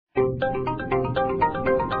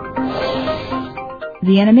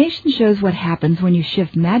The animation shows what happens when you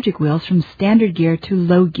shift Magic Wheels from standard gear to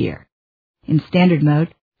low gear. In standard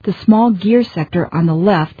mode, the small gear sector on the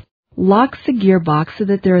left locks the gearbox so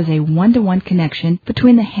that there is a one-to-one connection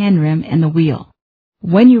between the hand rim and the wheel.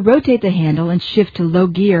 When you rotate the handle and shift to low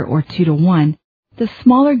gear or 2-to-1, the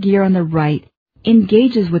smaller gear on the right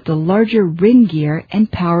engages with the larger ring gear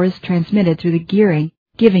and power is transmitted through the gearing,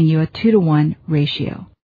 giving you a 2-to-1 ratio.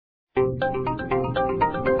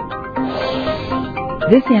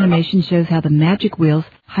 This animation shows how the Magic Wheels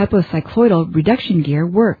hypocycloidal reduction gear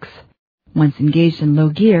works. Once engaged in low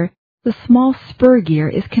gear, the small spur gear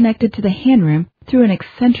is connected to the hand rim through an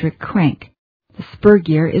eccentric crank. The spur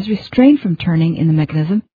gear is restrained from turning in the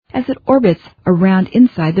mechanism as it orbits around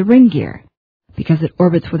inside the ring gear. Because it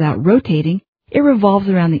orbits without rotating, it revolves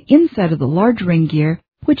around the inside of the large ring gear,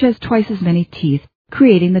 which has twice as many teeth,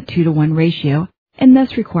 creating the 2-to-1 ratio, and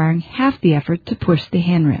thus requiring half the effort to push the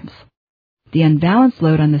hand rims. The unbalanced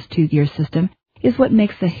load on this two-gear system is what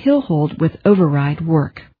makes the hill hold with override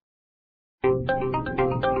work.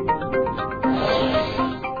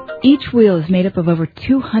 Each wheel is made up of over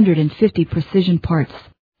 250 precision parts.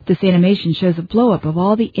 This animation shows a blow-up of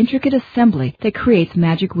all the intricate assembly that creates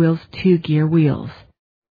Magic Wheels' two-gear wheels.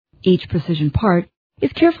 Each precision part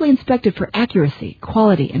is carefully inspected for accuracy,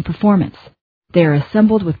 quality, and performance. They are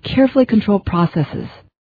assembled with carefully controlled processes.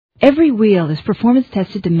 Every wheel is performance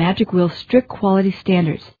tested to Magic Wheels' strict quality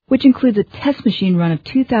standards, which includes a test machine run of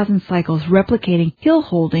 2,000 cycles replicating hill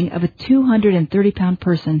holding of a 230-pound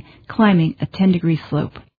person climbing a 10-degree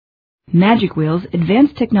slope. Magic Wheels'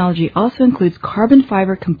 advanced technology also includes carbon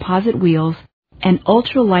fiber composite wheels and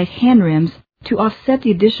ultra-light hand rims to offset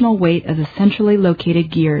the additional weight of the centrally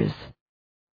located gears.